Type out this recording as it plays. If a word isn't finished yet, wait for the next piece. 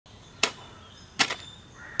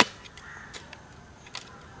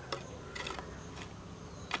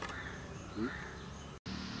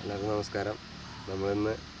നമസ്കാരം.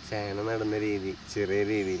 നമ്മളിന്ന് ചേന നടുന്ന രീതി ചെറിയ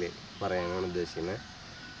രീതിയിൽ പറയാനാണ് ഉദ്ദേശിക്കുന്നത്.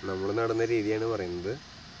 നമ്മൾ നടുന്ന രീതിയാണ് പറയുന്നത്.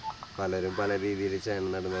 പലരും പല രീതിയിൽ ചേന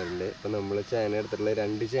നടുന്നവരുണ്ട്. ഇപ്പം നമ്മൾ ചേന എടുത്തിട്ടുള്ള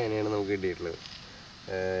 2 ചേനയാണ് നമുക്ക് കിട്ടിയിട്ടുള്ളത്.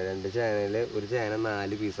 2 ചേനയിൽ ഒരു ചേന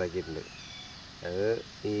 4 പീസാക്കിയിട്ടുണ്ട്. അത്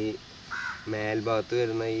ഈ മേൽഭാഗത്ത്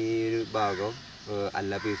വരുന്ന ഈ ഒരു ഭാഗം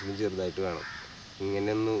എല്ലാ പീസിലും ചെറുതായിട്ട് വേണം.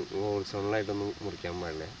 ഇങ്ങനെയൊന്നും ഹോൾസോണലായിട്ടൊന്നും മുറിക്കാൻ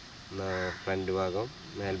പാടില്ല. ഫ്രണ്ട് ഭാഗം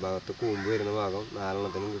മേൽഭാഗത്ത് കൂമ്പ് വരുന്ന ഭാഗം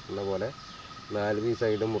 4 കിട്ടുന്ന പോലെ 4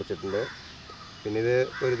 പീസായിട്ട് മുറിച്ചിട്ടുണ്ട്. പിന്നെ ഇത്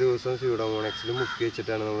ഒരു ദിവസം സ്യൂഡോമോണക്സിൽ മുക്കി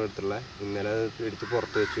വെച്ചിട്ടാണ് നമ്മൾ എടുത്തുള്ളത്. ഇന്നലെ അത് എടുത്ത്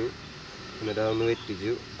പുറത്ത് വെച്ചു, എന്നിട്ട് അതൊന്ന്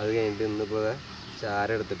വെറ്റിച്ചു. അത് കഴിഞ്ഞിട്ട് ഇന്നിപ്പോൾ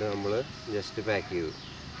ചാരം എടുത്തിട്ട് നമ്മൾ ജസ്റ്റ് പാക്ക് ചെയ്തു.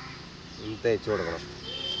 തേച്ച് കൊടുക്കണം.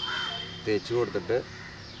 തേച്ച് കൊടുത്തിട്ട്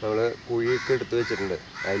നമ്മൾ കുഴിയൊക്കെ എടുത്ത് വെച്ചിട്ടുണ്ട്.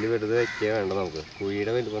 അതിൽ വെറുതെ വയ്ക്കുക വേണ്ട. നമുക്ക്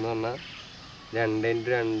കുഴിയുടെ വലുപ്പം എന്ന് പറഞ്ഞാൽ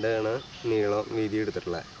 2x2 ആണ് നീളം വീതി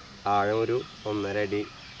എടുത്തിട്ടുള്ളത്. ആഴം ഒരു 1.5 അടി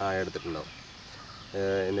ആഴം എടുത്തിട്ടുണ്ടാവും.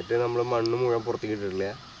 എന്നിട്ട് നമ്മൾ മണ്ണ് മുഴുവൻ പുറത്തേക്ക് ഇട്ടിട്ടില്ല.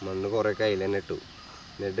 മണ്ണ് കുറേ കയ്യിൽ തന്നെ ഇട്ടു.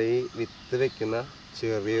 എന്നിട്ട് ഈ വിത്ത് വെക്കുന്ന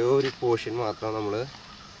ചെറിയൊരു പോർഷൻ മാത്രം നമ്മൾ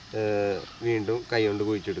വീണ്ടും കൈ കൊണ്ട്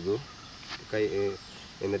കുഴിച്ചെടുത്തു.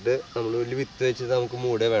 എന്നിട്ട് നമ്മൾ ഒരു വിത്ത് വെച്ച് നമുക്ക്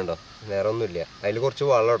മൂടേ വേണ്ട, വേറെ ഒന്നുമില്ല. അതിൽ കുറച്ച്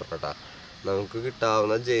വളം ഇടണം കേട്ടോ. നമുക്ക്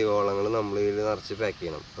കിട്ടാവുന്ന ജൈവവളങ്ങൾ നമ്മൾ ഇതിൽ നിറച്ച് പാക്ക്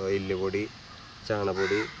ചെയ്യണം. എല്ലുപൊടി,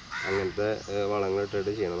 ചാണകപ്പൊടി, അങ്ങനത്തെ വളങ്ങൾ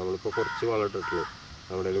ഇട്ടിട്ട് ചെയ്യണം. നമ്മളിപ്പോൾ കുറച്ച് വളം ഇട്ടിട്ടുള്ളൂ.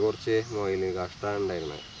 നമ്മുടെ കയ്യിൽ കുറച്ച് മൊയിൽ കാഷ്ടമാണ്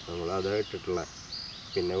ഉണ്ടായിരുന്നത്, നമ്മൾ അത് ഇട്ടിട്ടുള്ള.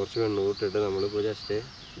 പിന്നെ കുറച്ച് വെണ്ണൂർ ഇട്ടിട്ട് നമ്മളിപ്പോൾ ജസ്റ്റ്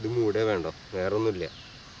ഇത് മൂടേ വേണ്ട, വേറെ ഒന്നുമില്ല.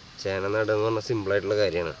 ചേന നടുക എന്ന് പറഞ്ഞാൽ സിമ്പിളായിട്ടുള്ള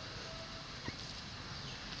കാര്യമാണ്.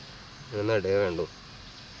 നടുക വേണ്ടു.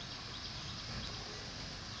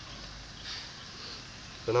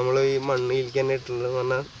 ഇപ്പം നമ്മൾ ഈ മണ്ണിലേക്ക് തന്നെ ഇട്ടിട്ടുണ്ടെന്ന്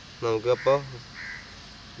പറഞ്ഞാൽ നമുക്ക് അപ്പോൾ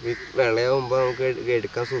വിളയാകുമ്പോൾ നമുക്ക്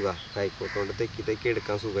എടുക്കാൻ സുഖമാണ്. കൈക്കോട്ടുകൊണ്ട് തെക്കി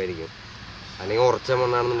എടുക്കാൻ സുഖമായിരിക്കും. അല്ലെങ്കിൽ ഉറച്ച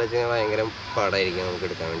മണ്ണാണെന്നുണ്ടെങ്കിൽ ഭയങ്കര പാടായിരിക്കും നമുക്ക്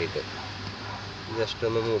എടുക്കാൻ വേണ്ടിയിട്ട്. ജസ്റ്റ്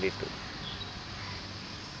ഒന്ന് മൂടിയിട്ട്,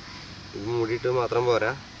 ഇത് മൂടിയിട്ട് മാത്രം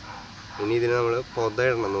പോരാ. ഇനി ഇതിന് നമ്മൾ പൊത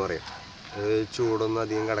ഇടണം എന്ന് പറയും. അത് ചൂടൊന്നും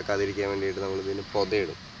അധികം കിടക്കാതിരിക്കാൻ വേണ്ടിയിട്ട് നമ്മളിതിന്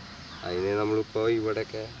പൊതയിടും. അതിന് നമ്മളിപ്പോൾ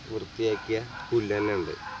ഇവിടെയൊക്കെ വൃത്തിയാക്കിയ പുല്ല് തന്നെ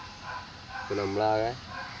ഉണ്ട്. അപ്പോൾ നമ്മളാകെ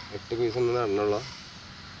 8 പീസ് ഒന്നും നടണുള്ളൂ.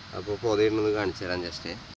 അപ്പോൾ പൊതയിടുന്നത് കാണിച്ചു തരാം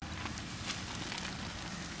ജസ്റ്റ്.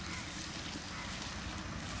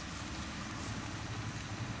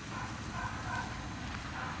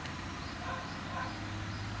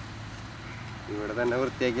 ഇവിടെ തന്നെ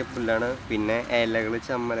വൃത്തിയാക്കിയ പുല്ലാണ്. പിന്നെ ഇലകൾ,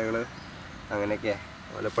 ചമ്മലകൾ, അങ്ങനെയൊക്കെ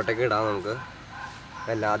ഒലപ്പട്ടൊക്കെ ഇടാം നമുക്ക്.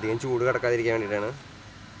 അധികം ചൂട് കിടക്കാതിരിക്കാൻ വേണ്ടിയിട്ടാണ്.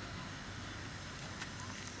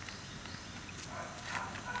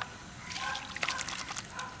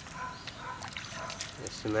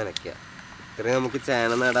 ജസ്റ്റ് നനയ്ക്കുക. ഇത്രയും നമുക്ക്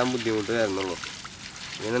ചേന നടാൻ ബുദ്ധിമുട്ട് വരുന്നുള്ളൂ.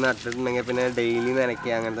 ഇങ്ങനെ നട്ടിട്ടുണ്ടെങ്കിൽ പിന്നെ ഡെയിലി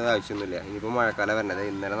നനയ്ക്കുക അങ്ങനത്തെ ആവശ്യമൊന്നുമില്ല. ഇനിയിപ്പോൾ മഴക്കാലം വരണത്.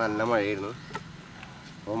 ഇന്നലെ നല്ല മഴയായിരുന്നു.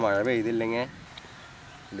 അപ്പോൾ മഴ പെയ്തില്ലെങ്കിൽ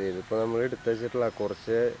ഇതിപ്പോൾ നമ്മൾ എടുത്ത് വെച്ചിട്ടുള്ള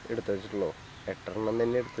കുറച്ച് എടുത്ത് വെച്ചിട്ടുള്ളൂ. 8 എണ്ണം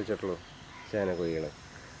തന്നെ എടുത്ത് വെച്ചിട്ടുള്ളൂ ചേനക്കൊയ്കൾ.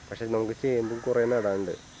 പക്ഷേ നമുക്ക് ചേമ്പും കുറേ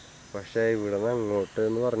നടാനുണ്ട്. പക്ഷേ ഇവിടെ നിന്ന് അങ്ങോട്ട്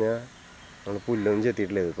എന്ന് പറഞ്ഞാൽ നമ്മൾ പുല്ലൊന്നും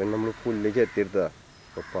ചെത്തിയിട്ടില്ല. ഇപ്പം നമ്മൾ പുല്ല് ചെത്തിയെടുത്തതാണ്.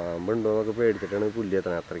 അപ്പോൾ പാമ്പുണ്ടോ എന്നൊക്കെ പേടിച്ചിട്ടാണ് പുല്ല്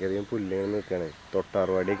ചെത്തണത്. അത്രയ്ക്കധികം പുല്ലിങ്ങനെ നിൽക്കുകയാണ്.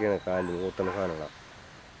 തൊട്ടാറുവാടിയൊക്കെയാണ്, കാലിൽ മൂത്തുന്ന സാധനങ്ങളാണ്.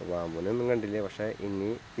 അപ്പോൾ പാമ്പിനൊന്നും കണ്ടില്ല. പക്ഷേ ഇനി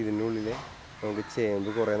ഇതിനുള്ളിൽ നമുക്ക്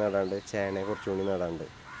ചേമ്പ് കുറേ നടാണ്ട്, ചേന കുറച്ചുകൂടി നടാണ്ട്.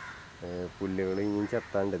 പുല്ലുകൾ ഇനിയും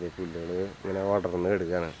ചെത്താണ്ട്. പുല്ലുകൾ ഇങ്ങനെ വളർന്ന്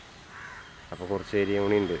കിടക്കുകയാണ്. അപ്പോൾ കുറച്ച് ഏരിയ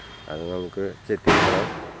കൂടി ഉണ്ട്, അത് നമുക്ക് ചെത്തിയെടുക്കണം.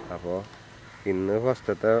 അപ്പോൾ ഇന്ന്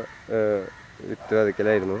ഫസ്റ്റത്തെ വിത്ത്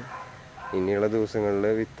വിതയ്ക്കലായിരുന്നു. ഇനിയുള്ള ദിവസങ്ങളിൽ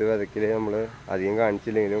വിത്ത് വിതയ്ക്കൽ നമ്മൾ അധികം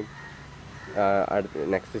കാണിച്ചില്ലെങ്കിലും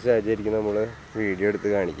നെക്സ്റ്റ് സ്റ്റേജ് ആയിരിക്കും നമ്മൾ വീഡിയോ എടുത്ത്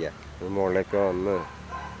കാണിക്കുക. മുളയൊക്കെ വന്ന്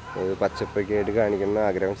പച്ചപ്പൊക്കെ ആയിട്ട് കാണിക്കുന്ന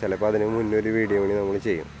ആഗ്രഹം. ചിലപ്പോൾ അതിന് മുന്നേ ഒരു വീഡിയോ കൂടി നമ്മൾ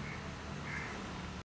ചെയ്യും.